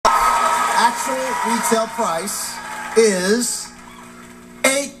actual retail price is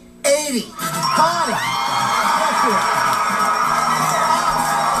 $8.80. Connie, thank you.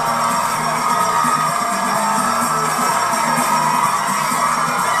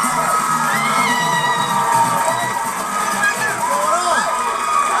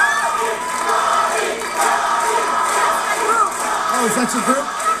 Oh, is that your group?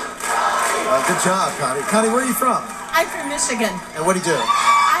 Good job, Connie. Connie, where are you from? I'm from Michigan. And what do you do?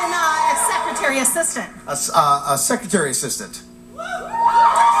 I'm a secretary assistant. A secretary assistant.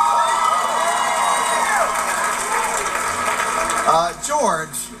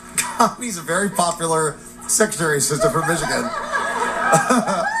 George, Connie's a very popular secretary assistant from Michigan.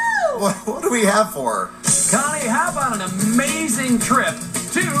 What do we have for her? Connie, how about an amazing trip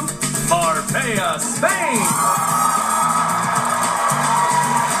to Marbella, Spain?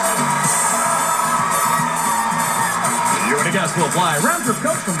 You and a guest will fly round-trip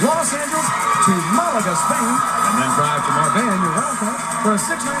coach from Los Angeles to Malaga, Spain, and then drive to Marbella in your rental car for a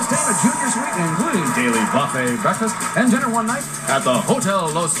 6-night stay at a junior suite, including daily buffet breakfast and dinner one night at the Hotel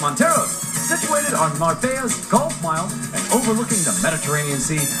Los Monteros, situated on Marbella's Gulf Mile and overlooking the Mediterranean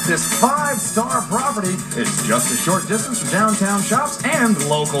Sea. This 5-star property is just a short distance from downtown shops and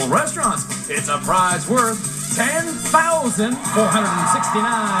local restaurants. It's a prize worth $10,469.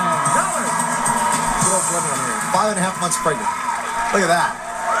 5.5 months pregnant. Look at that.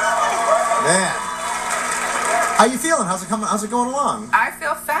 Man. How you feeling? How's it coming? How's it going along? I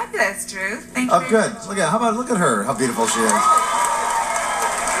feel fabulous, Drew. Thank you. Oh, good. Look at her. How beautiful she is.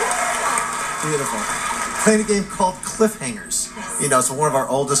 Beautiful. Playing a game called Cliffhangers. You know, it's one of our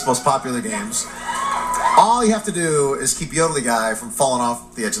oldest, most popular games. All you have to do is keep Yodeling Guy from falling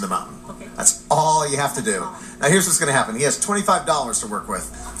off the edge of the mountain. That's all you have to do. Now, here's what's going to happen. He has $25 to work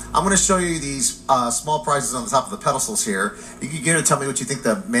with. I'm going to show you these small prizes on the top of the pedestals here. You can get to tell me what you think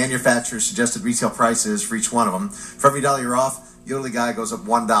the manufacturer's suggested retail price is for each one of them. For every dollar you're off, Yodeling Guy goes up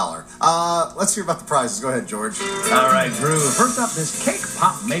 $1. Let's hear about the prizes. Go ahead, George. All right, Drew. First up, this cake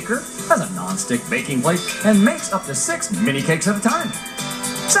pop maker has a non-stick baking plate and makes up to 6 mini cakes at a time.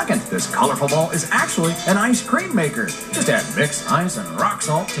 Second, this colorful ball is actually an ice cream maker. Just add mixed ice and rock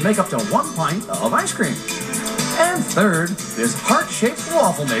salt to make up to 1 pint of ice cream. And third, this heart-shaped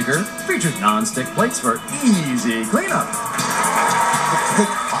waffle maker features non-stick plates for easy cleanup. The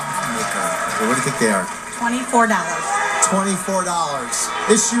cake pop maker. So what do you think they are? $24. $24.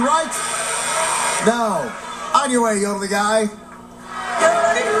 Is she right? No. On your way, Yodeling Guy. I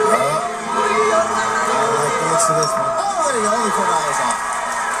like the looks of this one. Oh, there you go. Only $4 off.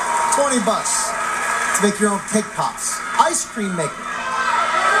 $20 to make your own cake pops. Ice cream maker.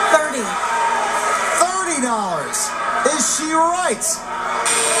 $30. $30. Is she right?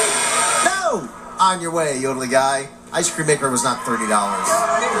 No. On your way, Yodeling Guy. Ice cream maker was not $30. $34.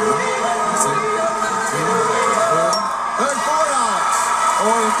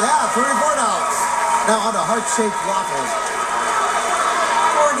 Or, yeah, $34. Now on the heart-shaped waffles.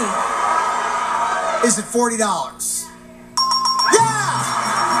 40. Is it $40?